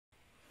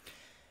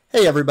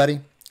Hey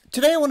everybody.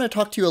 Today I want to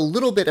talk to you a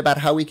little bit about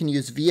how we can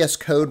use VS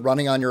Code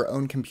running on your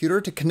own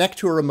computer to connect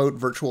to a remote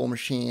virtual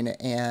machine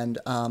and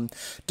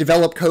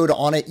develop code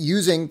on it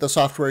using the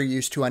software you're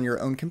used to on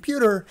your own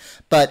computer,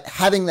 but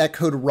having that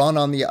code run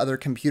on the other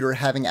computer,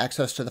 having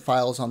access to the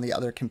files on the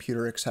other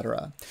computer,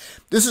 etc.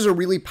 This is a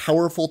really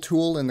powerful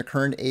tool in the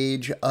current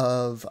age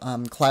of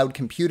cloud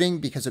computing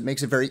because it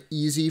makes it very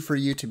easy for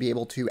you to be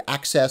able to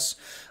access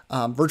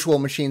virtual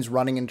machines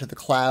running into the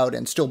cloud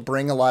and still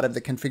bring a lot of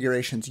the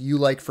configurations you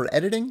like for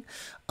editing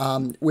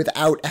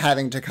without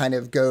having to kind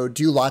of go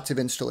do lots of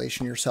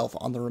installation yourself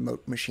on the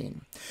remote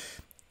machine.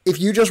 If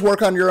you just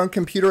work on your own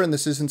computer and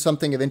this isn't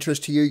something of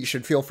interest to you, you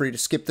should feel free to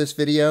skip this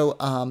video.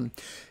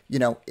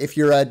 If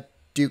you're a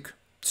Duke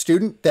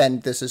student,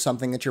 then this is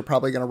something that you're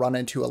probably going to run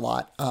into a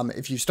lot.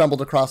 If you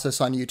stumbled across this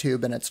on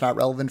YouTube and it's not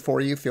relevant for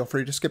you, feel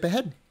free to skip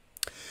ahead.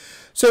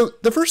 So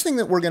the first thing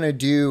that we're going to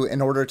do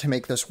in order to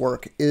make this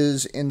work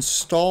is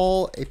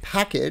install a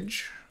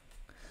package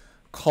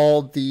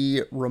called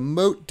the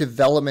Remote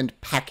Development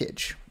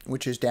Package,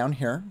 which is down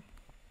here.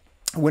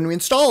 When we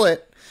install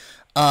it,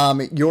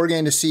 you're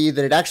going to see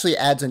that it actually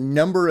adds a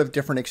number of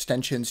different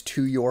extensions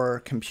to your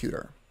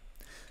computer.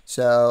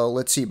 So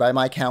let's see, by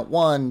my count,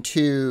 1,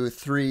 2,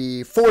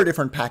 3, 4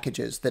 different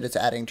packages that it's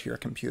adding to your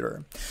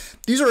computer.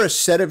 These are a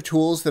set of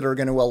tools that are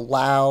going to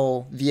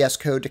allow VS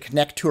Code to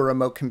connect to a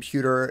remote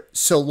computer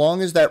so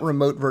long as that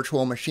remote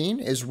virtual machine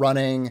is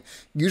running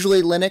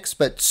usually Linux,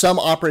 but some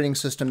operating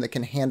system that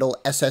can handle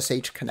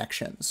SSH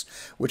connections,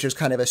 which is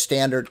kind of a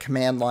standard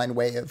command line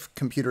way of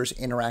computers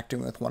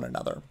interacting with one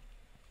another.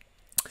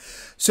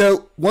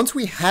 So once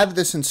we have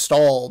this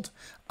installed,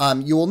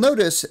 you will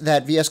notice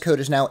that VS Code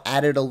has now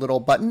added a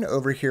little button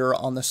over here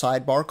on the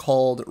sidebar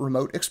called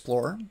Remote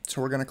Explorer.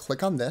 So we're going to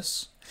click on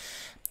this.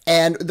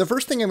 And the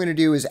first thing I'm going to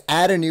do is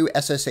add a new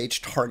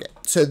SSH target.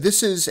 So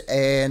this is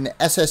an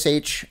this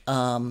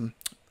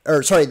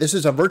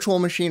is a virtual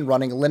machine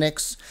running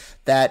Linux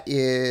that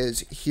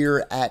is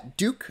here at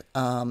Duke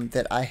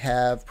that I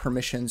have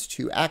permissions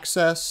to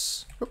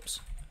access. Oops.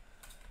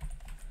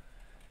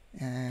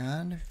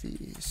 And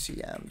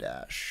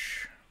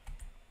vcm-.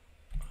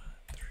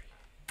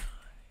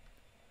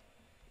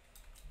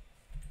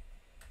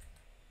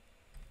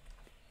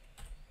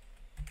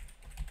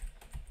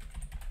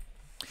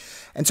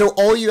 And so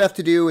all you have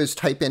to do is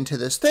type into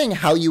this thing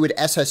how you would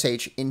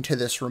SSH into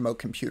this remote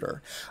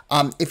computer.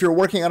 If you're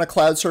working on a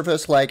cloud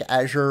service like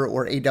Azure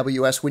or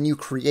AWS, when you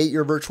create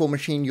your virtual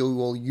machine, you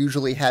will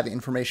usually have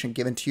information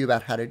given to you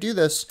about how to do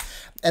this.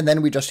 And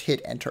then we just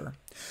hit enter.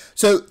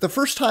 So the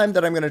first time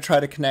that I'm going to try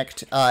to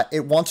connect,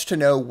 it wants to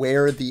know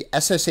where the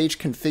SSH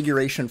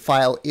configuration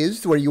file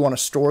is, where you want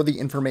to store the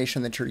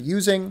information that you're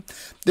using.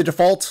 The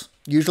default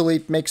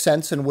usually makes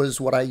sense and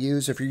was what I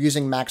use. If you're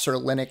using Mac or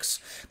Linux,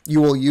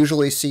 you will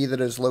usually see that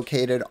it is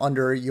located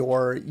under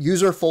your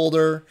user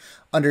folder,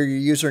 under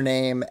your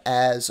username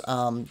as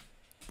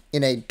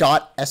in a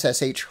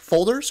 .ssh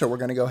folder. So we're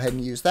going to go ahead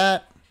and use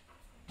that.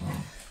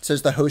 It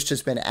says the host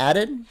has been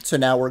added. So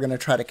now we're going to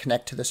try to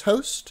connect to this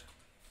host.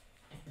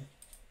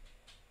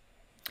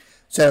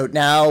 So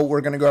now we're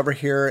going to go over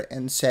here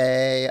and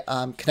say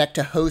connect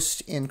to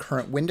host in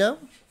current window.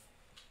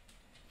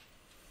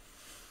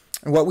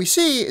 And what we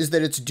see is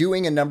that it's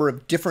doing a number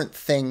of different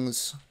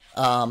things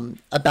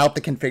about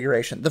the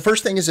configuration. The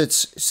first thing is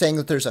it's saying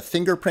that there's a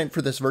fingerprint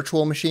for this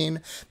virtual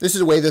machine. This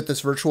is a way that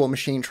this virtual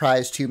machine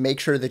tries to make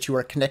sure that you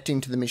are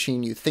connecting to the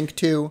machine you think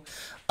to.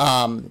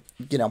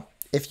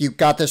 If you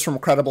got this from a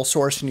credible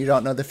source and you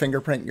don't know the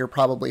fingerprint, you're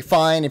probably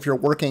fine. If you're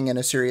working in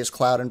a serious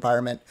cloud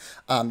environment,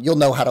 you'll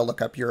know how to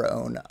look up your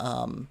own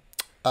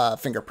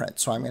fingerprint.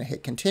 So I'm going to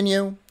hit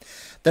continue.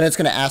 Then it's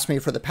going to ask me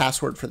for the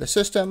password for the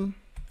system.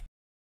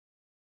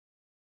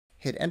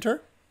 Hit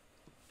enter.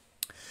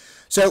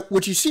 So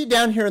what you see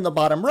down here in the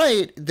bottom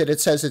right that it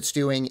says it's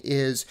doing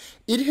is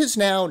it has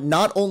now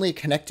not only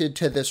connected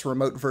to this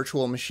remote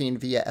virtual machine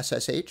via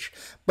SSH,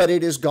 but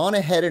it has gone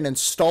ahead and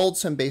installed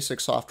some basic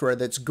software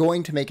that's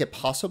going to make it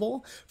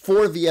possible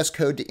for VS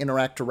Code to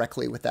interact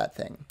directly with that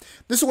thing.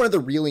 This is one of the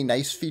really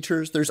nice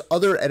features. There's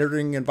other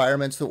editing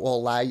environments that will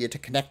allow you to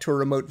connect to a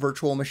remote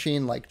virtual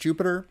machine like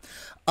Jupyter.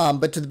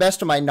 But to the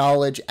best of my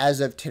knowledge, as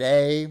of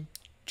today,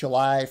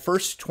 July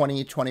 1st,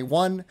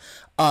 2021,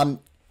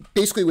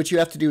 basically what you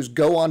have to do is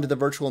go onto the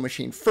virtual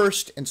machine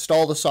first,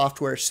 install the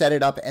software, set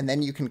it up, and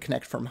then you can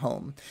connect from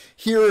home.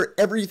 Here,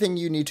 everything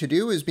you need to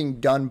do is being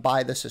done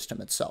by the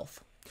system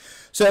itself.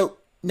 So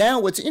now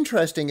what's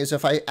interesting is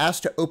if I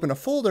ask to open a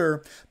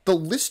folder, the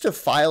list of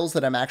files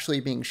that I'm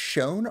actually being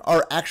shown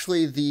are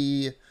actually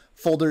the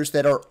folders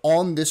that are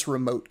on this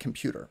remote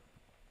computer.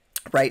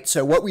 Right,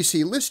 so what we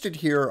see listed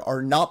here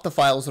are not the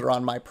files that are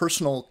on my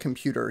personal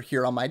computer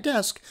here on my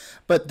desk,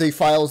 but the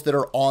files that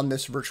are on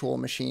this virtual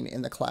machine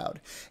in the cloud.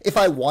 If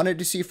I wanted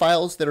to see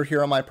files that are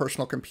here on my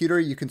personal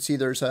computer, you can see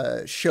there's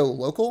a show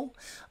local.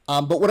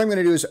 But what I'm going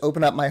to do is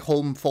open up my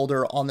home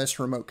folder on this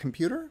remote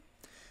computer.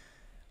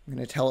 I'm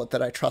going to tell it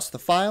that I trust the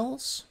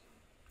files.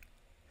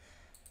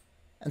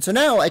 And so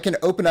now I can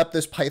open up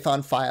this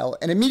Python file,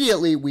 and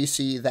immediately we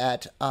see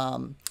that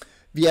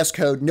VS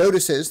Code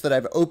notices that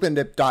I've opened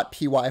a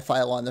 .py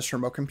file on this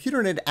remote computer,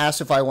 and it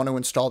asks if I want to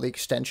install the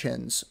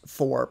extensions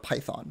for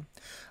Python.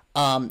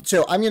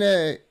 So I'm going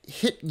to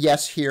hit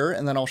yes here,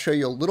 and then I'll show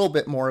you a little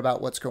bit more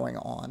about what's going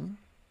on.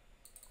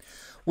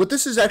 What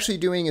this is actually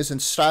doing is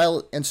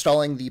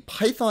installing the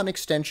Python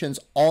extensions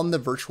on the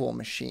virtual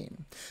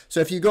machine. So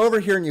if you go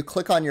over here and you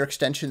click on your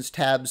extensions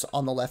tabs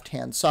on the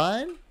left-hand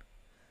side,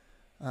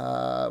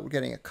 we're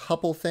getting a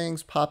couple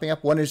things popping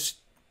up. One is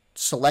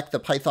select the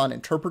Python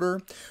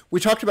interpreter. We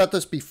talked about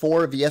this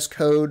before. VS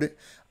Code,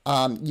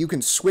 you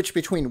can switch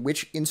between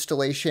which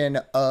installation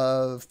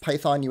of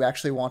Python you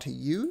actually want to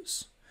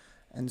use.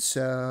 And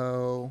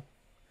so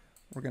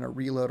we're going to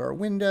reload our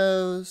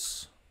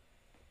windows.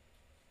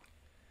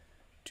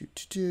 We're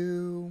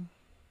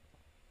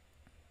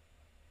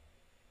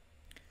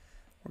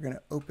going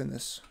to open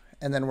this,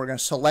 and then we're going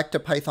to select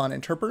a Python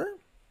interpreter.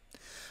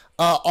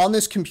 On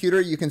this computer,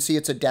 you can see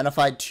it's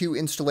identified 2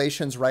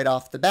 installations right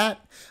off the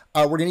bat.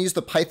 We're going to use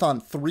the Python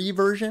 3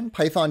 version.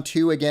 Python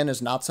 2, again, is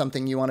not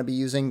something you want to be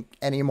using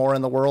anymore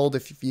in the world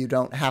if you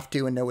don't have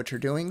to and know what you're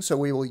doing. So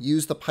we will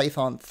use the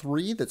Python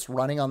 3 that's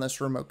running on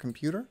this remote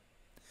computer.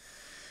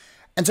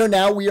 And so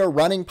now we are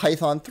running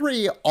Python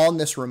 3 on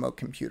this remote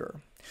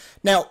computer.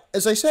 Now,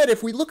 as I said,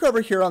 if we look over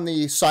here on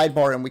the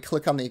sidebar and we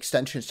click on the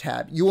extensions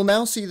tab, you will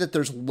now see that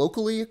there's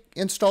locally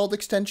installed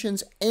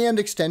extensions and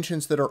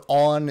extensions that are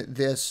on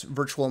this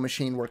virtual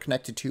machine we're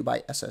connected to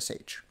by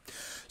SSH.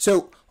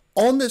 So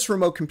on this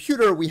remote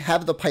computer, we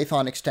have the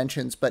Python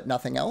extensions, but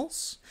nothing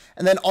else.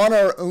 And then on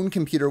our own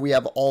computer, we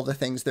have all the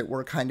things that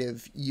we're kind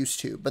of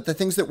used to. But the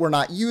things that we're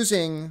not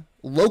using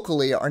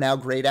locally are now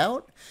grayed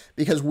out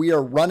because we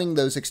are running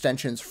those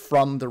extensions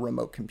from the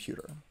remote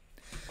computer.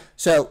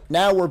 So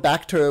now we're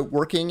back to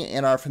working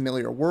in our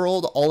familiar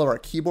world. All of our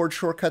keyboard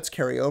shortcuts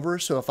carry over.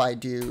 So if I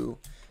do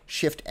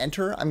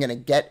Shift-Enter, I'm going to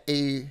get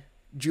a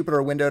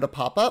Jupyter window to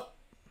pop up.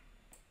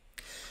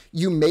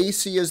 You may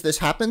see as this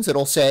happens,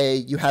 it'll say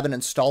you haven't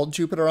installed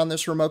Jupyter on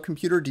this remote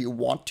computer. Do you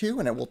want to?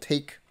 And it will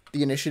take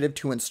the initiative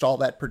to install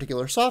that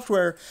particular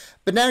software.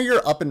 But now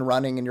you're up and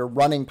running, and you're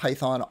running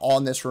Python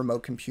on this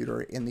remote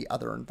computer in the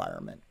other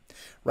environment,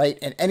 right?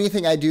 And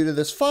anything I do to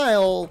this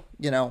file,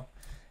 you know,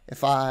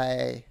 if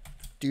I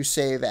do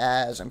save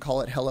as and call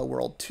it Hello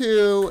World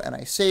 2 and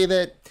I save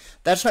it,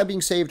 that's not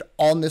being saved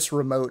on this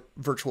remote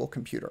virtual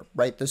computer,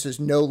 right? This is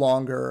no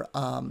longer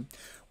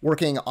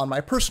working on my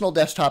personal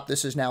desktop.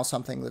 This is now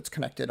something that's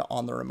connected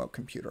on the remote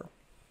computer.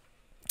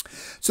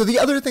 So the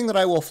other thing that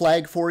I will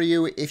flag for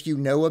you, if you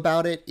know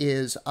about it,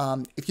 is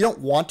if you don't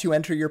want to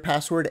enter your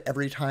password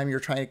every time you're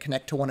trying to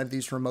connect to one of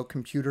these remote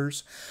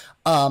computers,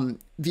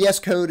 VS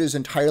Code is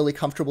entirely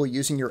comfortable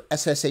using your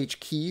SSH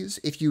keys,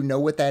 if you know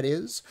what that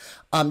is.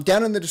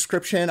 Down in the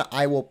description,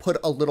 I will put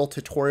a little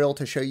tutorial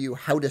to show you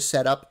how to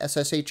set up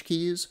SSH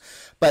keys.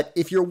 But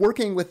if you're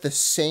working with the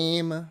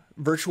same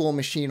virtual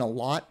machine a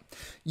lot,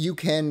 you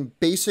can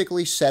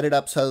basically set it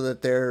up so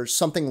that there's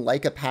something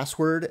like a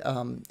password,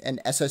 an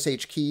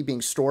SSH key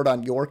being stored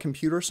on your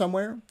computer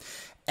somewhere,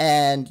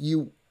 and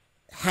you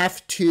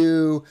have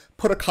to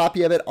put a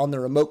copy of it on the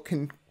remote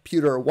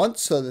computer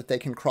once so that they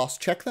can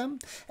cross-check them.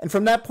 And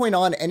from that point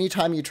on,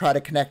 anytime you try to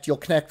connect, you'll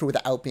connect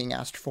without being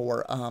asked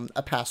for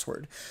a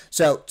password.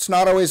 So it's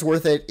not always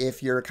worth it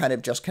if you're kind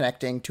of just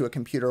connecting to a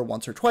computer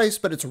once or twice,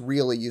 but it's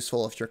really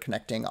useful if you're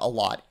connecting a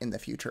lot in the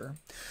future.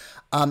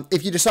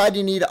 If you decide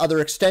you need other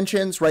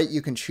extensions, right,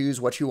 you can choose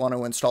what you want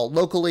to install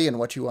locally and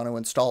what you want to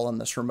install on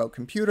this remote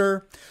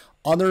computer.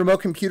 On the remote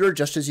computer,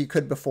 just as you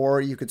could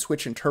before, you could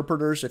switch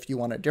interpreters if you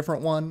want a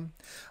different one.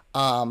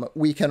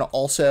 We can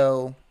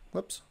also,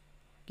 whoops,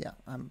 yeah,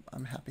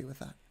 I'm happy with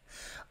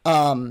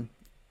that.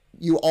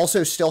 You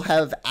also still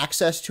have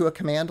access to a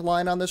command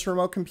line on this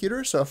remote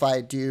computer. So if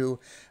I do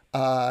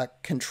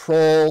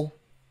control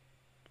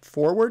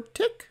forward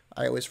tick,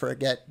 I always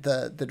forget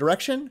the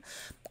direction.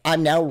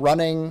 I'm now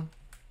running,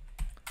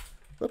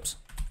 whoops,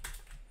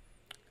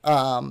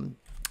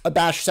 a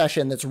bash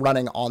session that's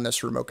running on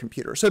this remote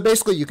computer. So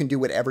basically you can do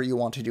whatever you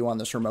want to do on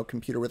this remote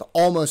computer with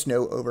almost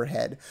no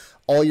overhead,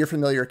 all your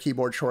familiar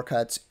keyboard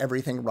shortcuts,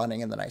 everything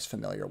running in the nice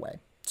familiar way.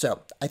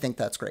 So I think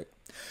that's great.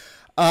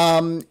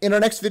 In our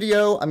next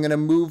video, I'm going to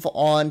move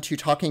on to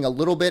talking a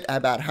little bit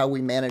about how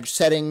we manage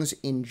settings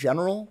in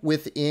general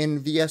within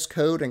VS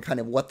Code and kind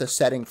of what the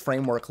setting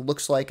framework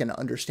looks like and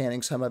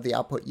understanding some of the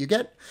output you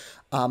get.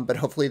 But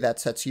hopefully that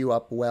sets you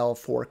up well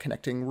for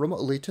connecting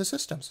remotely to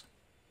systems.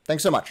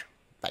 Thanks so much.